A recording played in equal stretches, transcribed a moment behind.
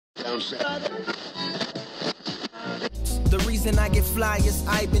The reason I get fly is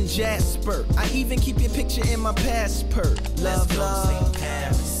I've been Jasper. I even keep your picture in my passport. Love, love.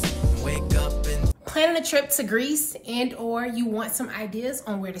 Paris. Wake up and planning a trip to Greece and or you want some ideas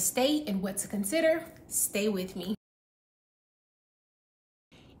on where to stay and what to consider, stay with me.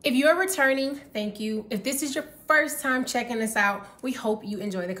 If you're returning, thank you. If this is your first time checking us out, we hope you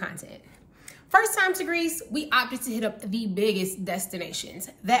enjoy the content. First time to Greece, we opted to hit up the biggest destinations,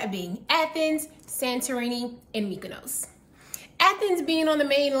 that being Athens, Santorini, and Mykonos. Athens being on the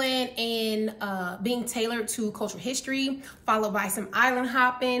mainland and being tailored to cultural history, followed by some island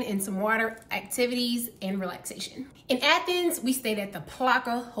hopping and some water activities and relaxation. In Athens, we stayed at the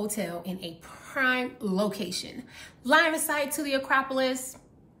Plaka Hotel in a prime location. Line of sight to the Acropolis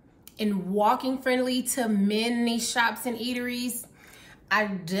and walking friendly to many shops and eateries. I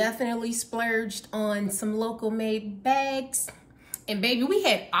definitely splurged on some local made bags. And baby, we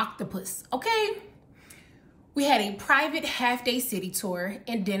had octopus, okay? We had a private half-day city tour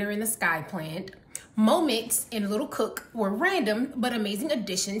and dinner in the sky planned. Momix and Little Cook were random but amazing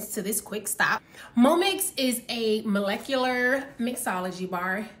additions to this quick stop. Momix is a molecular mixology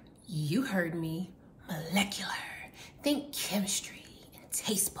bar. You heard me, molecular. Think chemistry and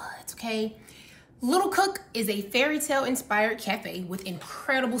taste buds, okay? Little Cook is a fairy tale inspired cafe with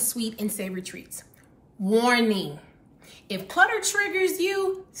incredible sweet and savory treats. Warning, if clutter triggers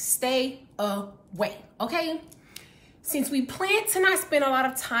you, stay away, okay? Since we plan to not spend a lot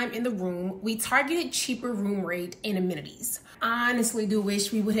of time in the room, we targeted cheaper room rate and amenities. I honestly do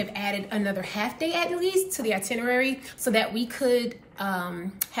wish we would have added another half day at least to the itinerary so that we could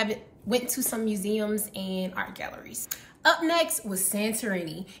went to some museums and art galleries. Up next was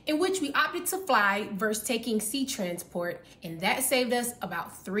Santorini, in which we opted to fly versus taking sea transport, and that saved us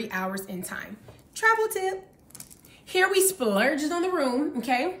about 3 hours in time. Travel tip. Here we splurged on the room,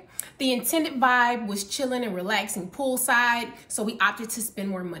 okay? The intended vibe was chilling and relaxing poolside, so we opted to spend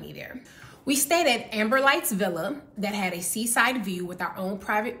more money there. We stayed at Amber Lights Villa that had a seaside view with our own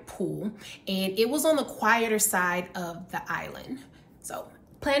private pool, and it was on the quieter side of the island. So,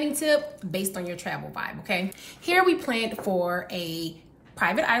 planning tip based on your travel vibe, okay? Here we planned for a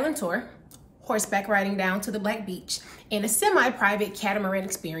private island tour, horseback riding down to the Black Beach, and a semi-private catamaran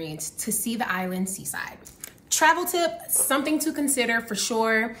experience to see the island seaside. Travel tip, something to consider for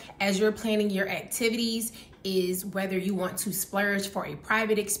sure as you're planning your activities is whether you want to splurge for a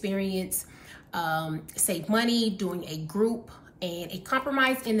private experience, save money doing a group, and a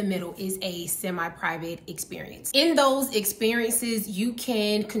compromise in the middle is a semi-private experience. In those experiences, you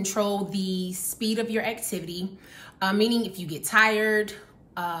can control the speed of your activity, meaning if you get tired,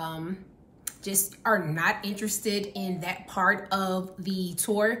 just are not interested in that part of the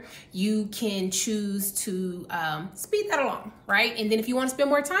tour, you can choose to speed that along, right? And then if you want to spend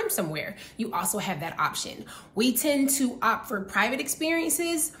more time somewhere, you also have that option. We tend to opt for private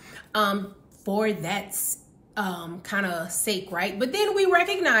experiences for that kind of sake, right? But then we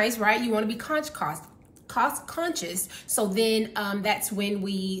recognize, right, you want to be cost conscious. So then that's when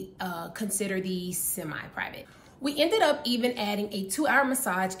we consider the semi-private. We ended up even adding a 2-hour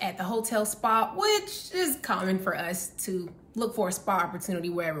massage at the hotel spa, which is common for us to look for a spa opportunity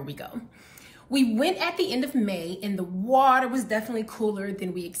wherever we go. We went at the end of May and the water was definitely cooler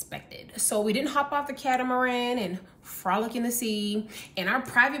than we expected. So we didn't hop off the catamaran and frolic in the sea, and our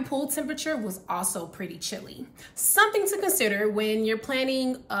private pool temperature was also pretty chilly. Something to consider when you're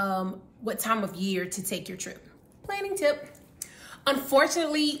planning what time of year to take your trip. Planning tip.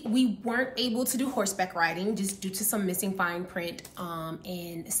 Unfortunately, we weren't able to do horseback riding just due to some missing fine print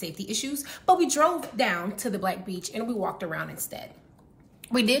and safety issues, but we drove down to the Black Beach and we walked around instead.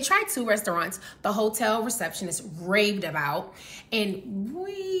 We did try 2 restaurants the hotel receptionist raved about, and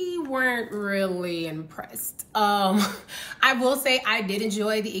we weren't really impressed. I will say I did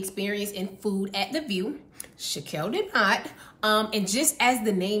enjoy the experience in food at the View. Shaquille did not. And just as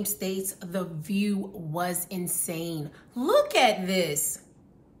the name states, the view was insane. Look at this.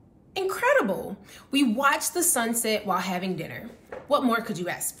 Incredible. We watched the sunset while having dinner. What more could you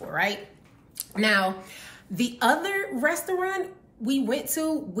ask for, right? Now, the other restaurant we went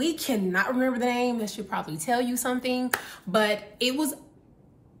to, we cannot remember the name. That should probably tell you something, but it was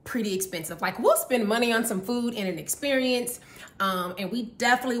pretty expensive. Like, we'll spend money on some food and an experience, and we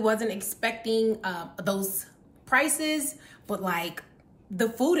definitely wasn't expecting those prices, but like the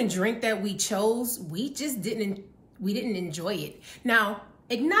food and drink that we chose, we didn't enjoy it. Now,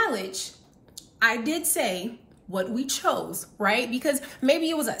 acknowledge, I did say what we chose, right? Because maybe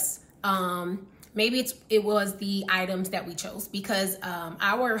it was us. Maybe it was the items that we chose, because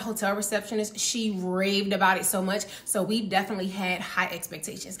our hotel receptionist, she raved about it so much. So we definitely had high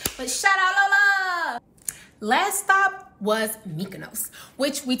expectations. But shout out Lola! Last stop was Mykonos,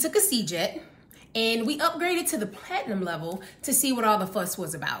 which we took a sea jet. And we upgraded to the platinum level to see what all the fuss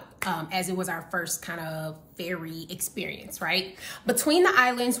was about, as it was our first kind of ferry experience, right? Between the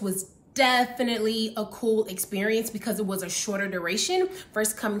islands was definitely a cool experience because it was a shorter duration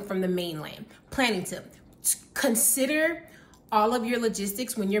versus coming from the mainland. Planning tip: consider all of your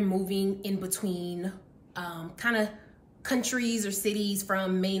logistics when you're moving in between kind of countries or cities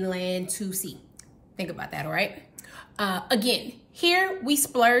from mainland to sea. Think about that, all right? Again, here we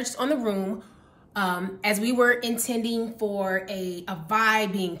splurged on the room, as we were intending for a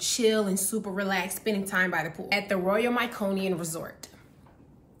vibe, being chill and super relaxed, spending time by the pool at the Royal Mykonos Resort,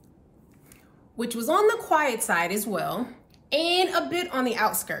 which was on the quiet side as well and a bit on the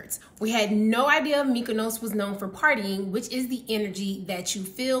outskirts. We had no idea Mykonos was known for partying, which is the energy that you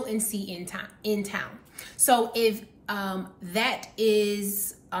feel and see in town. So if that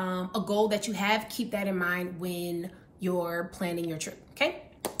is a goal that you have, keep that in mind when you're planning your trip, okay?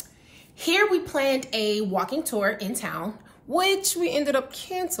 Here we planned a walking tour in town, which we ended up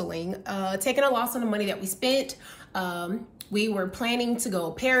canceling, taking a loss on the money that we spent. We were planning to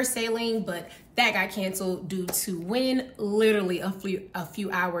go parasailing, but that got canceled due to wind literally a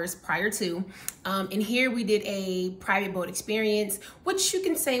few hours prior to. And here we did a private boat experience, which you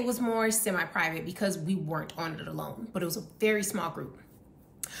can say was more semi-private because we weren't on it alone, but it was a very small group.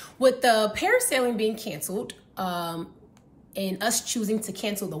 With the parasailing being canceled, and us choosing to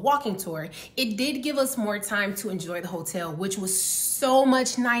cancel the walking tour, it did give us more time to enjoy the hotel, which was so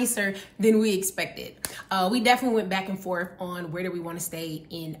much nicer than we expected. We definitely went back and forth on where do we want to stay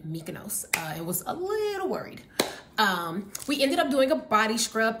in Mykonos. It was a little worried. We ended up doing a body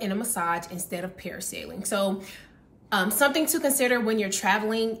scrub and a massage instead of parasailing. So something to consider when you're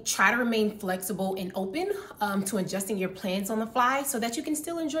traveling: try to remain flexible and open to adjusting your plans on the fly so that you can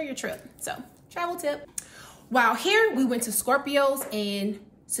still enjoy your trip. So, travel tip. While here, we went to Scorpio's and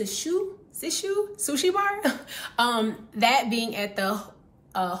Sushi Bar. That being at the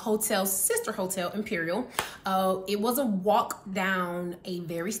hotel's sister hotel, Imperial. It was a walk down a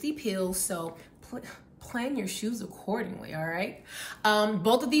very steep hill, so plan your shoes accordingly, all right?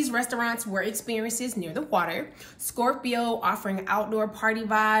 Both of these restaurants were experiences near the water. Scorpio offering outdoor party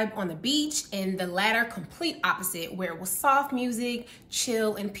vibe on the beach, and the latter complete opposite, where it was soft music,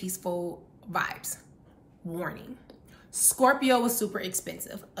 chill, and peaceful vibes. Warning: Scorpio was super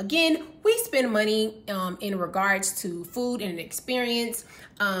expensive. Again, we spend money in regards to food and experience.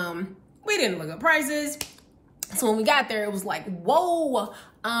 We didn't look at prices. So when we got there, it was like, whoa.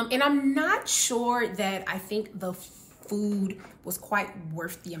 And I'm not sure that I think the food was quite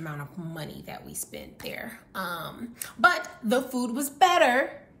worth the amount of money that we spent there. But the food was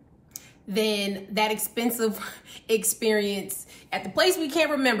better than that expensive experience at the place we can't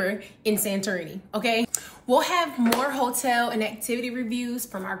remember in Santorini, okay? We'll have more hotel and activity reviews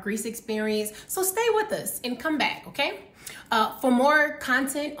from our Greece experience, so stay with us and come back, okay? For more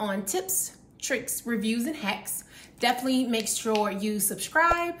content on tips, tricks, reviews, and hacks, definitely make sure you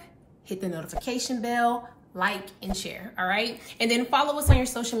subscribe, hit the notification bell, like, and share, all right? And then follow us on your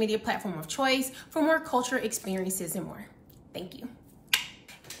social media platform of choice for more culture experiences and more. Thank you.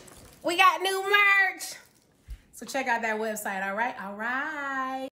 We got new merch, so check out that website, all right? All right.